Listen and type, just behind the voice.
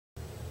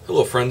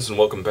Hello friends, and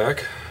welcome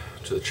back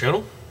to the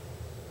channel.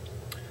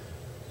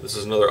 This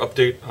is another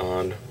update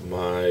on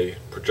my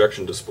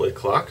projection display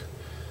clock.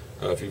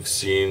 If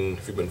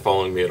you've been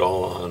following me at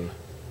all on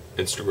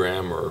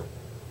Instagram or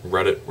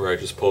Reddit where I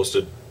just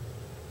posted,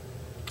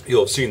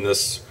 you'll have seen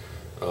this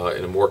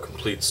in a more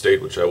complete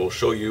state, which I will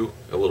show you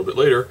a little bit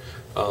later.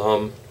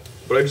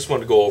 But I just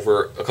wanted to go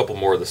over a couple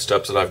more of the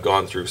steps that I've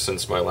gone through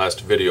since my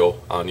last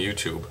video on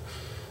YouTube.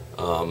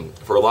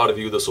 For a lot of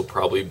you, this will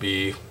probably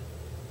be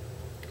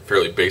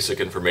fairly basic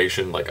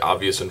information, like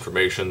obvious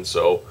information,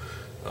 so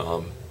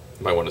you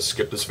might want to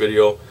skip this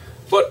video.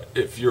 But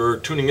if you're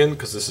tuning in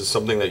because this is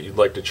something that you'd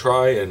like to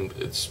try and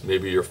it's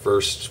maybe your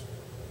first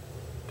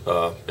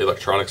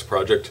electronics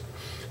project,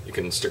 you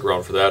can stick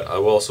around for that. I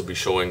will also be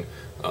showing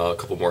a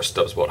couple more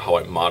steps about how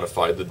I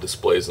modified the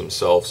displays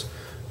themselves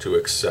to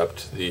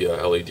accept the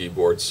LED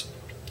boards.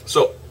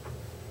 So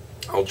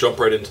I'll jump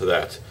right into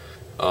that.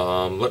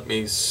 Let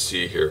me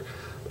see here.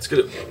 Let's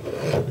get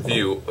a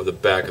view of the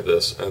back of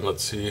this, and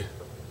let's see.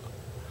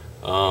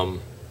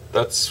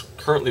 That's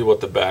currently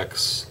what the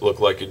backs look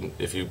like.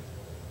 If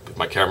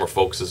my camera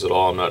focuses at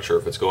all, I'm not sure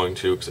if it's going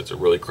to because it's a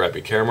really crappy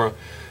camera.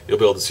 You'll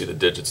be able to see the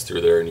digits through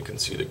there, and you can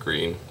see the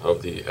green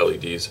of the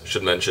LEDs.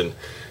 Should mention,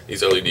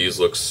 these LEDs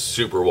look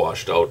super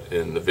washed out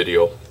in the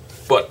video.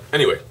 But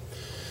anyway,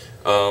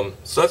 so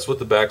that's what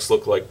the backs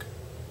look like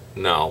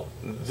now.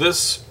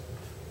 This,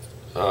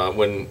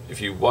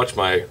 if you watch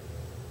I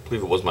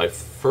believe it was my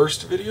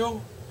first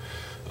video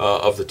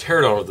of the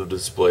teardown of the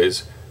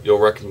displays, you'll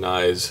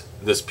recognize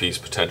this piece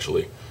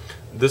potentially.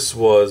 This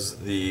was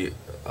the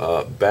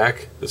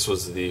back. This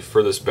was the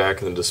furthest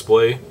back in the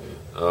display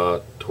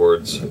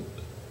towards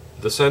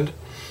this end,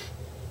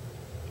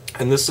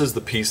 and this is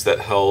the piece that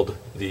held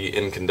the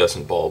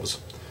incandescent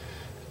bulbs.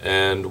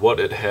 And what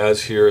it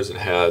has here is it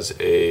has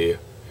a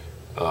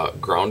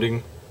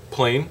grounding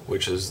plane,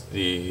 which is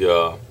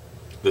the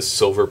this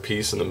silver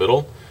piece in the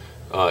middle.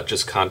 It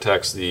just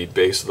contacts the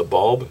base of the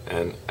bulb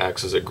and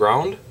acts as a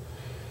ground.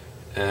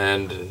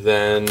 And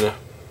then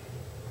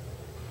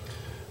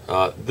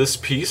this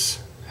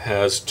piece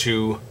has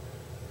two,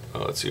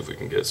 let's see if we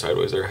can get it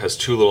sideways there, has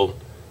two little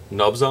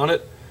nubs on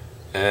it.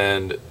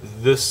 And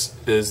this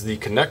is the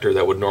connector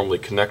that would normally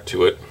connect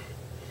to it.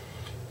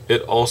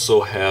 It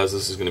also has,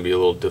 this is going to be a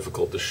little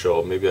difficult to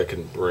show, maybe I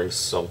can bring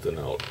something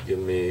out. Give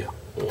me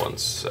 1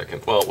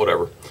 second. Well,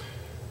 whatever.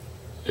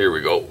 Here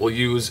we go. We'll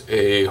use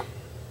a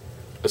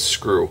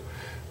screw.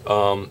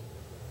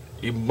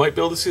 You might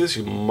be able to see this,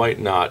 you might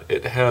not.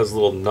 It has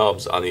little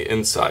nubs on the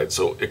inside,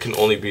 so it can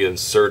only be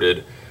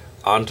inserted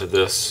onto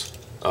this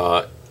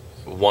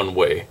one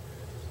way,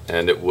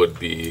 and it would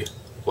be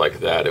like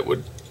that. It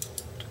would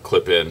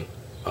clip in,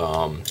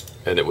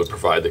 and it would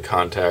provide the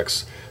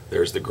contacts.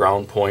 There's the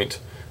ground point,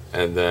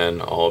 and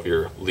then all of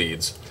your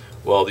leads.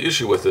 Well, the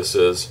issue with this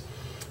is,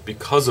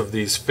 because of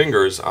these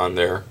fingers on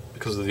there,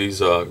 because of these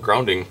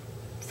grounding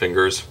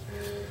fingers,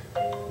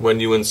 when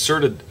you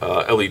inserted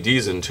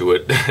LEDs into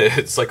it,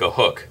 it's like a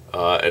hook,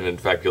 and in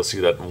fact you'll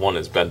see that one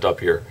is bent up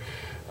here.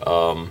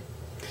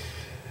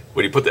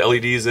 When you put the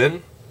LEDs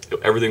in,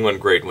 everything went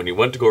great. When you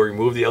went to go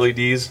remove the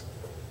LEDs,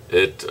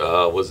 it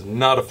was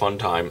not a fun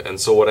time.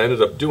 And so what I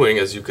ended up doing,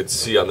 as you could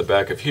see on the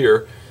back of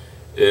here,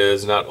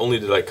 is not only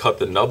did I cut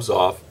the nubs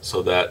off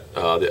so that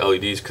the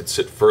LEDs could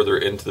sit further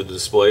into the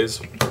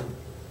displays,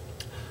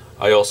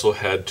 I also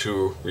had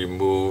to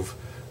remove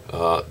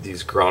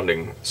these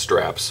grounding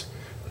straps.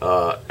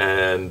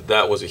 And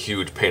that was a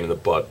huge pain in the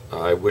butt.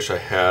 I wish I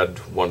had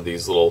one of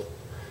these little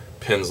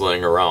pins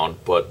laying around,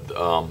 but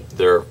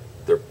they're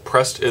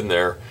pressed in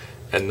there,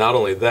 and not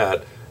only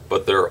that,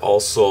 but they're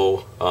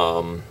also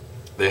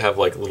they have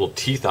like little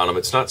teeth on them.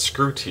 It's not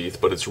screw teeth,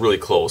 but it's really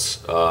close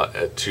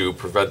to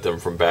prevent them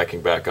from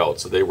backing back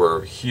out. So they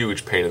were a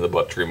huge pain in the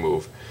butt to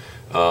remove.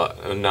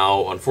 And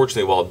now,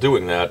 unfortunately, while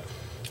doing that,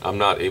 I'm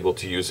not able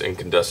to use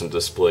incandescent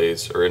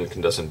displays or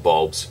incandescent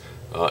bulbs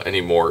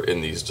anymore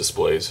in these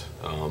displays,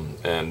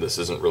 and this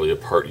isn't really a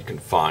part you can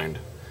find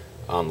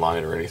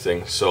online or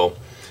anything. So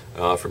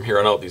from here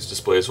on out, these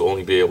displays will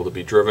only be able to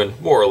be driven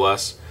more or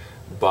less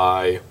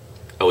by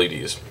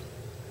LEDs.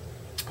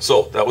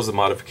 So that was the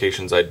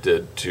modifications I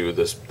did to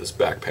this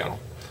back panel.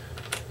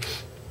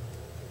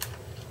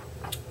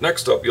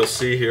 Next up, you'll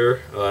see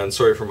here, and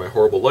sorry for my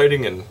horrible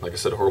lighting and, like I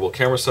said, horrible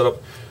camera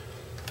setup,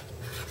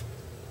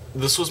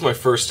 this was my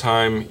first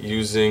time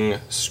using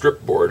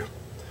strip board.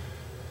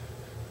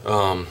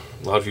 A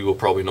lot of you will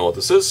probably know what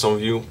this is, some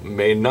of you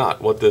may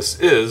not. What this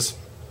is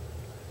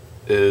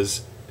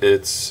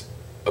it's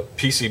a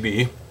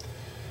PCB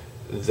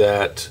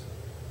that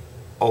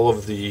all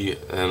of the,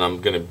 and I'm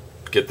going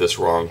to get this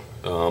wrong,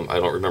 I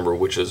don't remember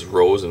which is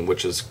rows and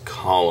which is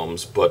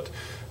columns, but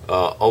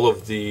all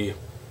of the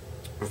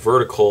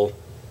vertical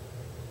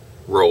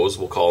rows,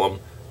 we'll call them,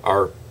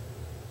 are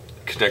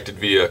connected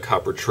via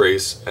copper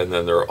trace, and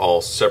then they're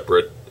all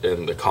separate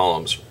in the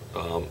columns.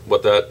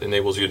 What that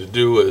enables you to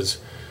do is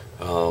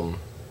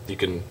you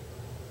can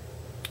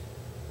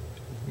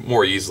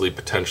more easily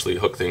potentially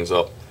hook things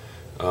up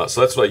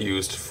So that's what I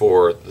used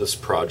for this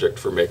project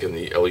for making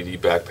the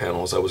LED back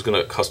panels. I was going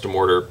to custom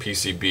order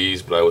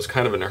PCBs, but I was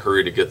kind of in a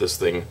hurry to get this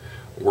thing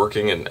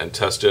working and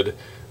tested.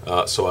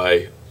 So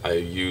I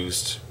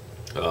used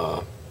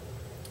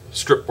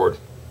strip board.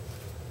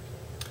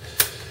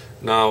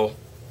 Now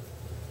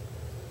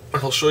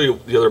I'll show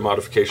you the other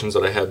modifications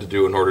that I had to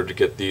do in order to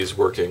get these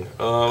working.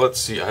 Let's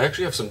see, I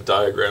actually have some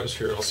diagrams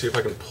here. I'll see if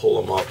I can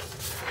pull them up.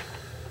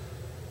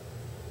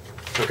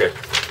 Okay.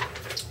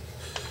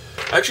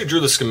 I actually drew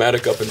the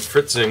schematic up in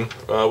fritzing,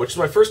 which is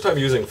my first time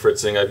using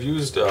fritzing. I've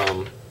used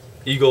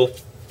Eagle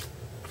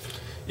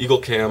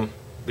Cam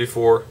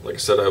before. Like I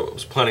said, I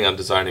was planning on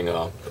designing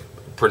a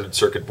printed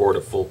circuit board,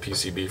 a full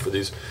PCB for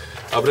these.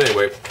 But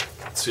anyway,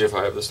 let's see if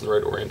I have this in the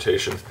right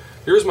orientation.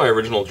 Here's my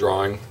original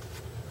drawing.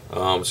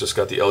 It's just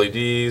got the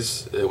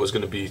LEDs. It was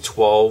going to be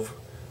 12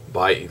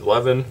 by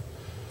 11.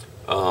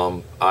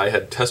 I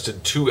had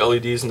tested 2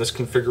 LEDs in this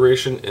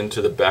configuration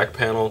into the back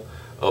panel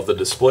of the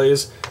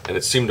displays, and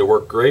it seemed to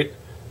work great.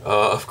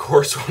 Of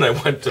course, when I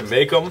went to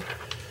make them,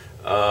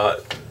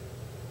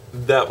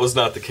 that was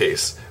not the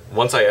case.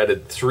 Once I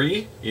added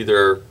 3,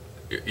 either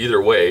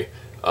way,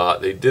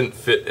 they didn't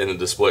fit in the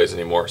displays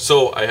anymore.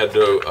 So I had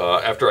to,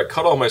 after I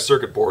cut all my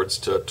circuit boards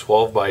to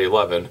 12 by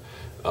 11,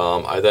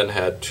 I then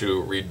had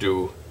to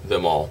redo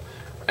them all.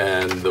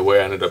 And the way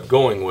I ended up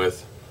going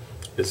with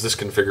is this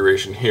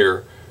configuration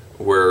here,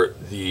 where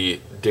the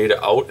data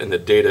out and the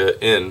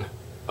data in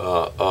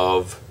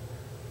of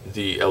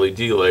the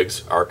LED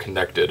legs are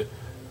connected.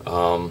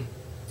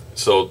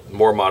 So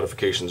more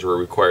modifications were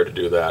required to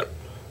do that,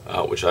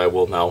 which I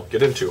will now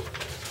get into.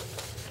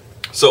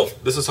 So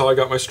this is how I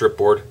got my strip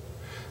board,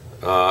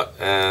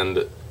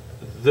 and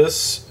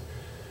this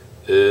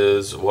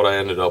is what I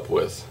ended up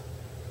with.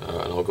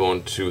 And I'll go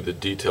into the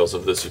details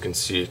of this. You can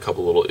see a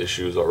couple little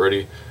issues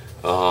already.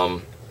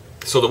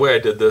 So the way I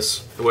did this,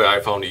 the way I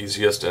found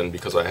easiest, and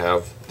because I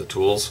have the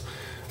tools,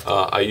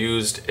 I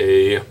used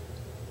a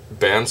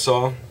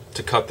bandsaw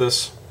to cut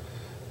this.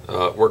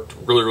 Worked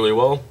really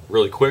well,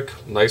 really quick,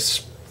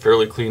 nice,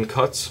 fairly clean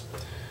cuts.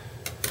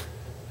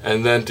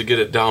 And then to get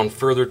it down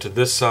further to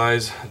this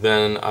size,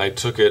 then I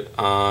took it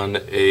on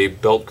a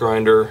belt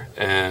grinder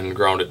and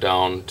ground it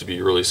down to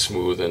be really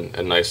smooth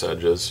and nice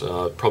edges.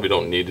 Probably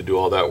don't need to do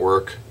all that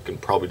work. You can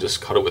probably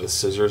just cut it with a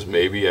scissors,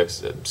 maybe. I've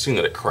seen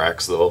that it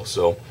cracks though,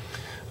 so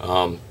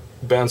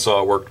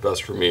bandsaw worked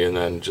best for me, and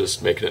then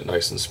just making it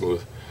nice and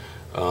smooth.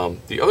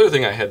 The other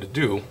thing I had to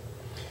do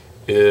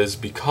is,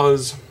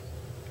 because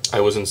I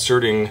was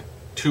inserting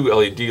 2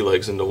 LED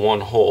legs into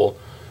one hole,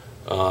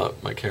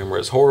 my camera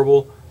is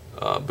horrible,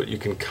 but you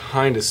can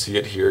kind of see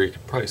it here. You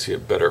can probably see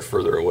it better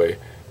further away.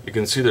 You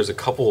can see there's a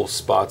couple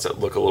spots that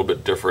look a little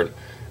bit different,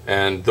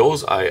 and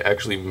those I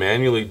actually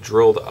manually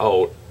drilled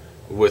out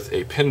with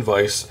a pin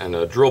vise and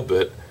a drill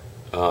bit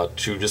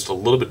to just a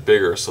little bit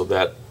bigger so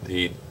that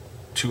the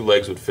 2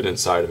 legs would fit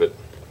inside of it.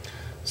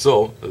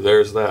 So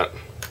there's that.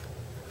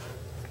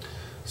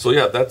 So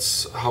yeah,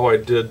 that's how I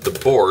did the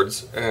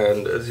boards,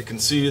 and as you can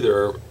see,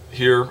 they're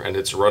here and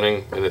it's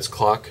running in its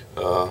clock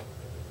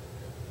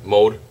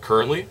mode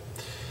currently.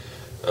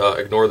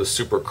 Ignore the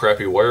super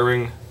crappy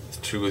wiring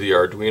to the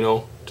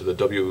Arduino, to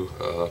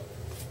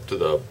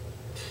the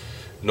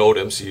Node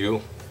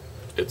MCU.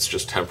 It's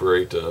just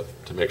temporary to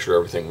make sure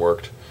everything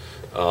worked.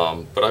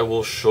 But I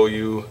will show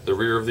you the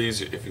rear of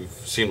these. If you've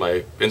seen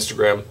my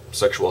Instagram,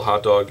 Sexual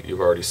Hot Dog, you've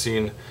already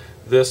seen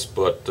this,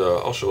 but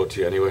I'll show it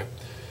to you anyway.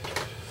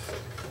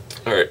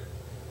 Alright.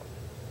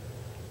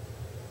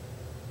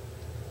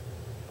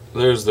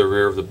 There's the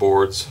rear of the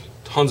boards.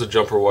 Tons of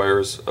jumper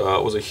wires.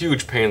 It was a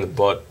huge pain in the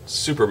butt,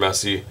 super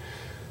messy.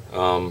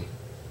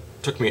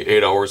 Took me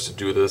 8 hours to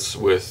do this,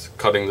 with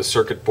cutting the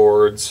circuit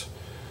boards,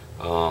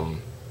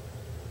 drilling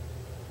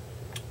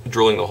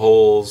the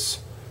holes,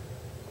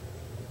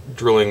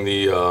 drilling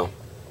the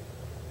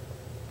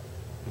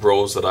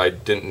rows that I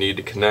didn't need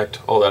to connect,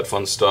 all that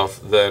fun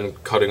stuff, then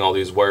cutting all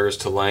these wires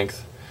to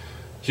length.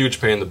 Huge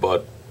pain in the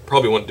butt.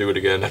 Probably wouldn't do it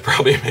again. I'd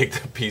probably make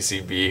the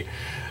PCB,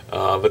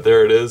 but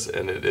there it is,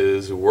 and it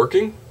is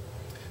working.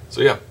 So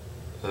yeah,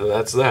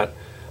 that's that.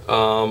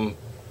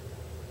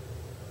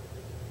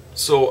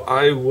 So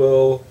I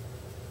will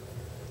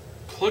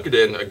plug it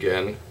in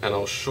again, and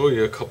I'll show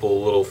you a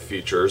couple little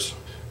features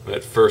when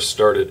it first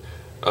started.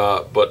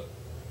 But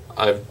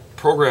I've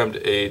programmed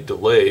a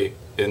delay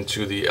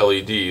into the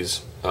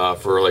LEDs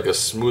for like a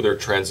smoother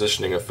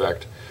transitioning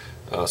effect.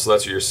 So that's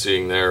what you're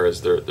seeing there,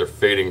 is they're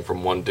fading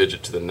from one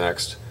digit to the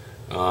next.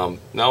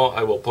 Now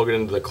I will plug it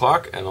into the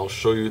clock, and I'll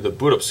show you the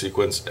boot up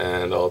sequence,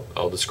 and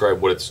I'll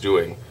describe what it's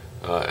doing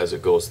as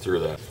it goes through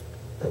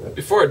that.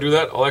 Before I do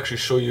that, I'll actually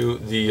show you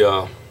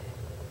the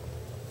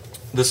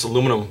this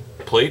aluminum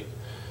plate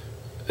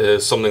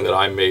is something that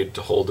I made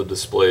to hold the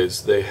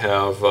displays. They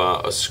have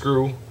a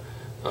screw,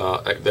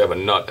 they have a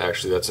nut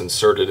actually that's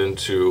inserted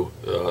into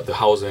the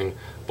housing,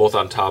 both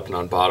on top and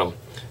on bottom,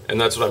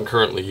 and that's what I'm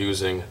currently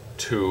using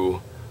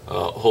to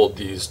hold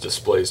these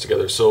displays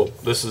together. So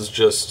this is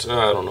just,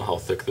 I don't know how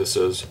thick this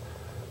is,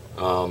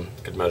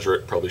 could measure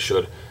it, probably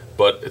should,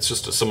 but it's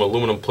just some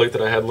aluminum plate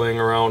that I had laying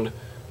around.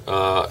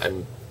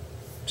 and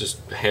just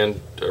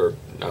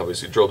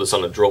obviously drilled this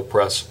on a drill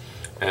press,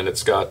 and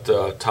it's got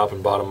top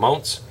and bottom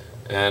mounts,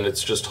 and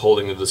it's just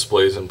holding the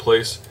displays in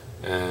place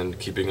and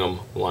keeping them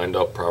lined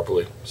up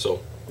properly. So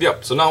yeah,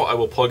 so now I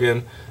will plug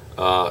in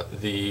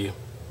the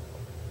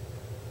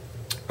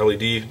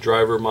LED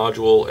driver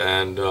module,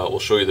 and we'll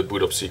show you the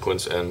boot up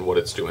sequence and what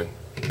it's doing.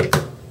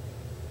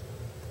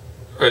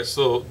 Alright,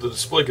 so the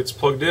display gets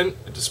plugged in.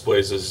 It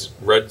displays as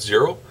red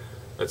 0.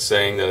 That's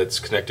saying that it's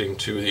connecting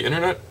to the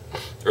internet,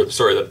 or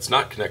sorry, that it's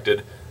not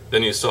connected.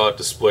 Then you saw it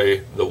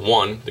display the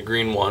 1, the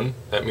green 1.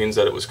 That means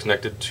that it was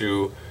connected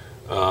to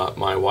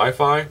my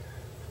Wi-Fi.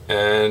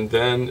 And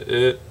then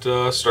it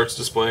starts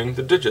displaying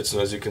the digits, and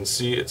as you can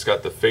see, it's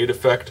got the fade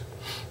effect.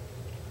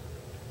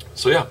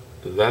 So yeah,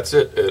 that's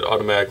it. It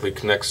automatically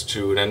connects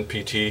to an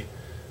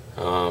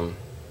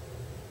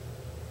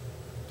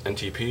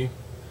NTP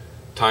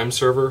time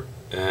server,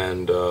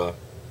 and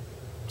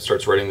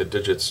starts writing the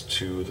digits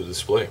to the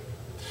display.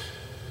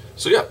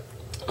 So yeah,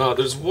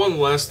 there's one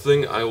last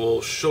thing I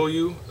will show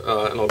you,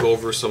 and I'll go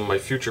over some of my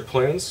future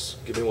plans.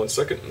 Give me 1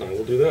 second and I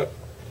will do that.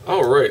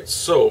 Alright,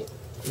 so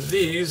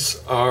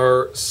these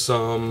are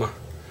some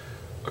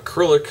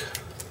acrylic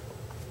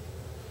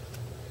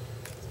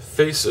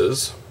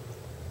faces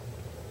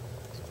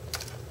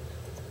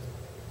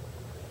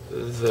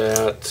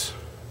that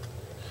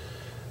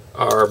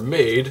are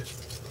made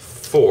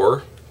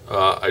for,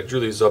 I drew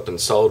these up in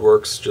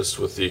SolidWorks just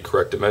with the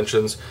correct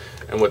dimensions,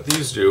 and what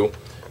these do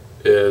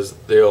is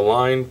they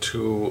align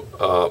to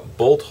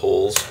bolt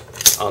holes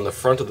on the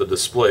front of the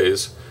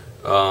displays,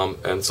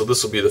 and so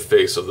this will be the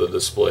face of the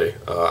display.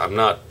 I'm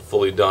not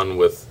fully done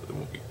with,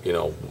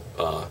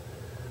 I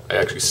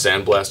actually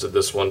sandblasted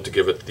this one to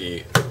give it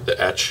the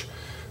etch.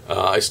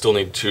 I still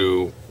need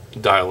to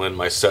dial in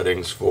my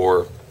settings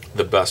for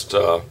the best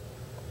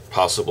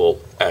possible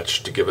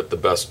etch to give it the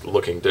best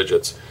looking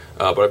digits.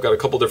 But I've got a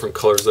couple different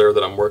colors there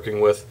that I'm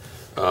working with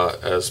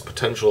as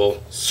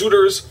potential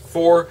suitors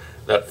for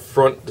that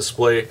front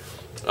display.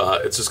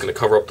 It's just going to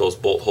cover up those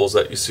bolt holes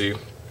that you see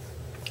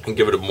and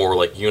give it a more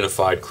like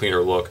unified,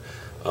 cleaner look.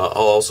 I'll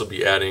also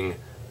be adding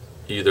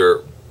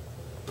either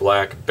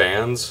black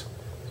bands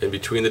in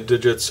between the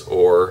digits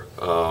or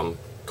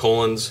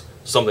colons,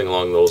 something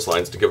along those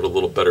lines to give it a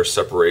little better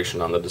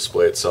separation on the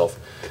display itself.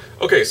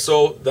 Okay,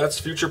 so that's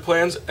future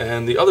plans,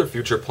 and the other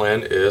future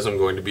plan is I'm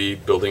going to be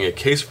building a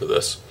case for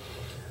this.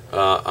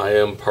 I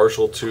am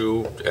partial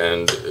to,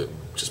 and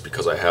just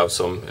because I have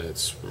some and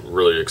it's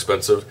really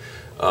expensive,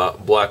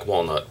 black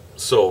walnut.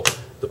 So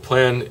the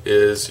plan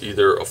is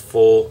either a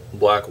full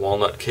black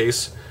walnut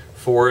case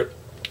for it,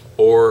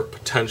 or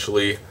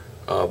potentially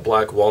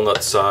black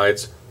walnut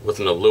sides with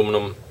an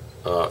aluminum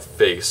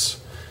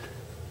face.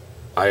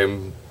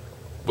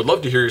 Would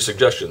love to hear your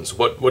suggestions.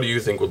 What do you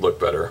think would look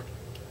better?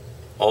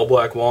 All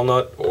black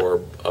walnut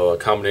or a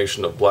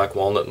combination of black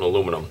walnut and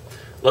aluminum?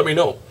 Let me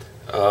know.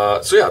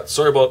 So yeah,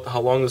 sorry about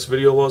how long this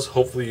video was.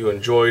 Hopefully you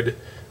enjoyed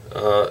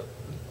the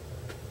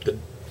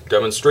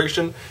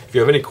demonstration. If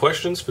you have any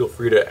questions, feel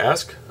free to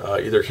ask,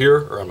 either here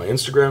or on my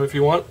Instagram if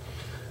you want.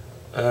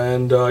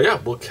 And yeah,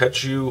 we'll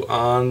catch you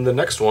on the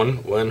next one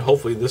when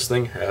hopefully this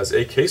thing has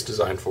a case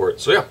design for it.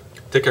 So yeah,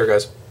 take care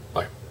guys.